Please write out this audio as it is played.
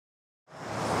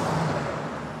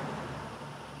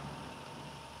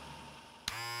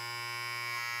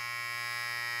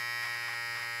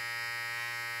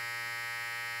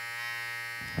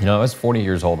You know, I was 40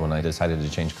 years old when I decided to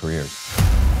change careers.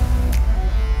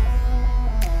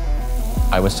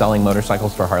 I was selling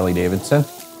motorcycles for Harley-Davidson,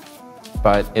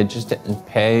 but it just didn't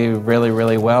pay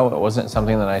really well. It wasn't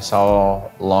something that I saw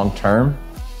long-term,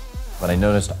 but I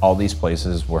noticed all these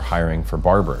places were hiring for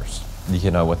barbers. You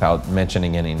know, without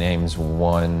mentioning any names,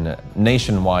 one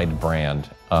nationwide brand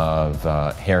of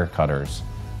hair cutters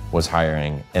was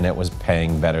hiring, and it was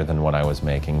paying better than what I was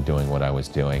making doing what I was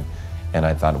doing. And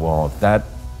I thought, well, if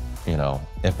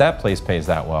that place pays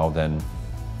that well, then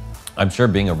I'm sure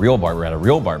being a real barber at a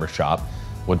real barber shop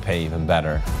would pay even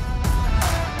better.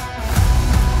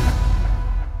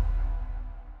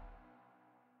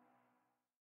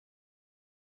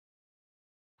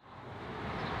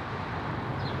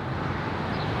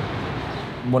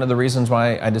 One of the reasons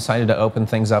why I decided to open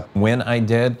things up when I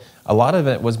did, a lot of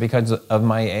it was because of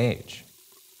my age.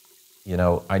 You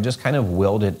know, I just kind of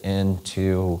willed it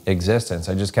into existence.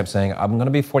 I just kept saying, I'm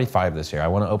gonna be 45 this year. I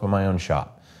wanna open my own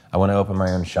shop. I wanna open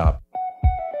my own shop.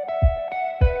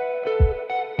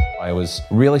 I was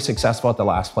really successful at the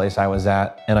last place I was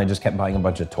at, and I just kept buying a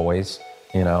bunch of toys.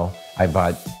 You know, I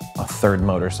bought a third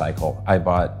motorcycle. I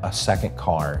bought a second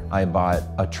car. I bought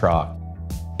a truck.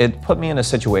 It put me in a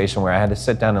situation where I had to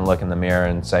sit down and look in the mirror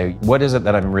and say, what is it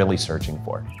that I'm really searching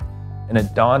for? And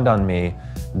it dawned on me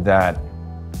that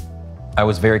I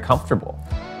was very comfortable.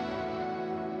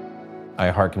 I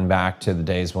hearken back to the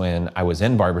days when I was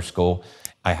in barber school.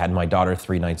 I had my daughter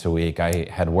 3 nights a week. I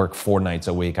had worked 4 nights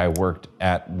a week. I worked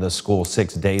at the school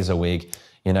 6 days a week.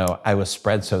 You know, I was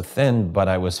spread so thin, but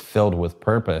I was filled with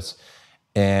purpose.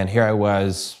 And here I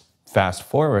was, fast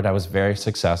forward, I was very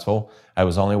successful. I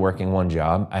was only working one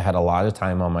job. I had a lot of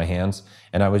time on my hands,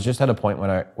 and I was just at a point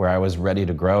where I was ready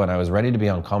to grow, and I was ready to be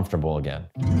uncomfortable again.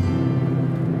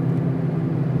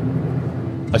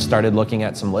 I started looking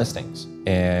at some listings,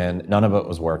 and none of it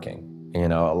was working. You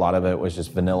know, a lot of it was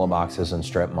just vanilla boxes and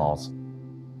strip malls.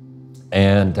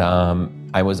 And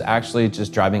I was actually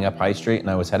just driving up High Street, and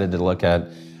I was headed to look at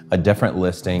a different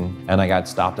listing, and I got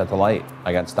stopped at the light.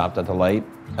 I got stopped at the light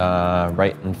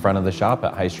right in front of the shop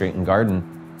at High Street and Garden.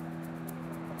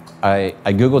 I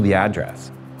Googled the address.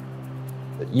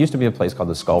 It used to be a place called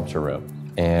the Sculpture Room,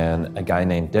 and a guy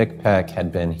named Dick Peck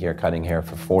had been here cutting hair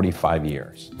for 45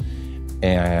 years.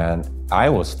 And I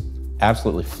was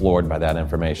absolutely floored by that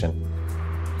information.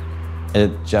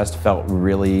 It just felt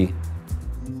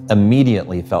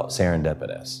immediately felt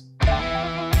serendipitous.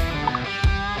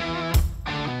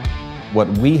 What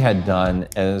we had done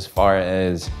as far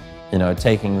as, you know,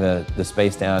 taking the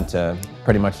space down to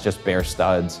pretty much just bare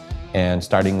studs and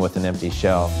starting with an empty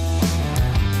shell.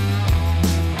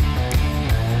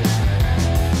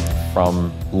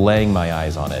 From laying my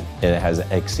eyes on it, it has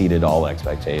exceeded all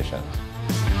expectations.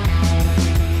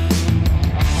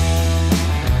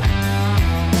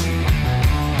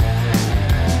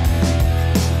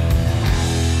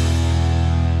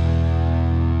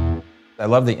 I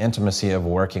love the intimacy of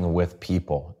working with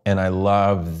people, and I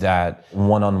love that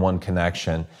one-on-one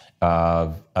connection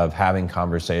of having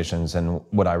conversations and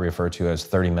what I refer to as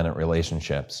 30-minute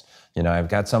relationships. You know, I've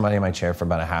got somebody in my chair for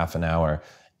about a half an hour,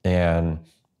 and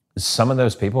some of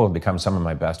those people have become some of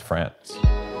my best friends.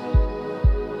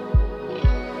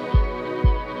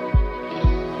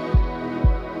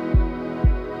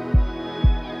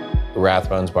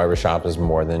 Rathbones Barbershop is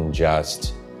more than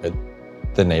just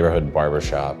the neighborhood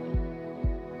barbershop.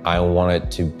 I want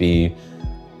it to be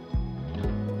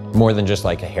more than just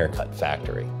like a haircut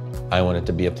factory. I want it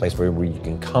to be a place where you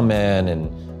can come in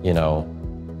and, you know,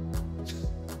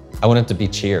 I want it to be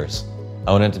cheers.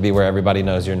 I want it to be where everybody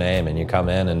knows your name and you come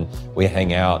in and we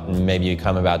hang out, and maybe you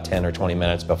come about 10 or 20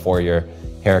 minutes before your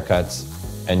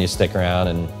haircuts and you stick around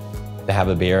and have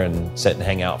a beer and sit and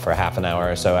hang out for half an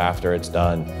hour or so after it's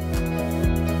done.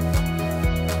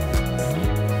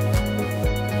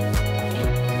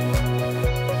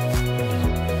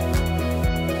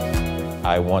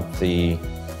 I want the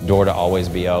door to always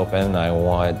be open. I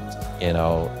want, you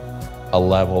know, a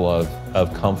level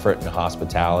of comfort and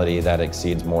hospitality that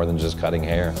exceeds more than just cutting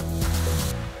hair.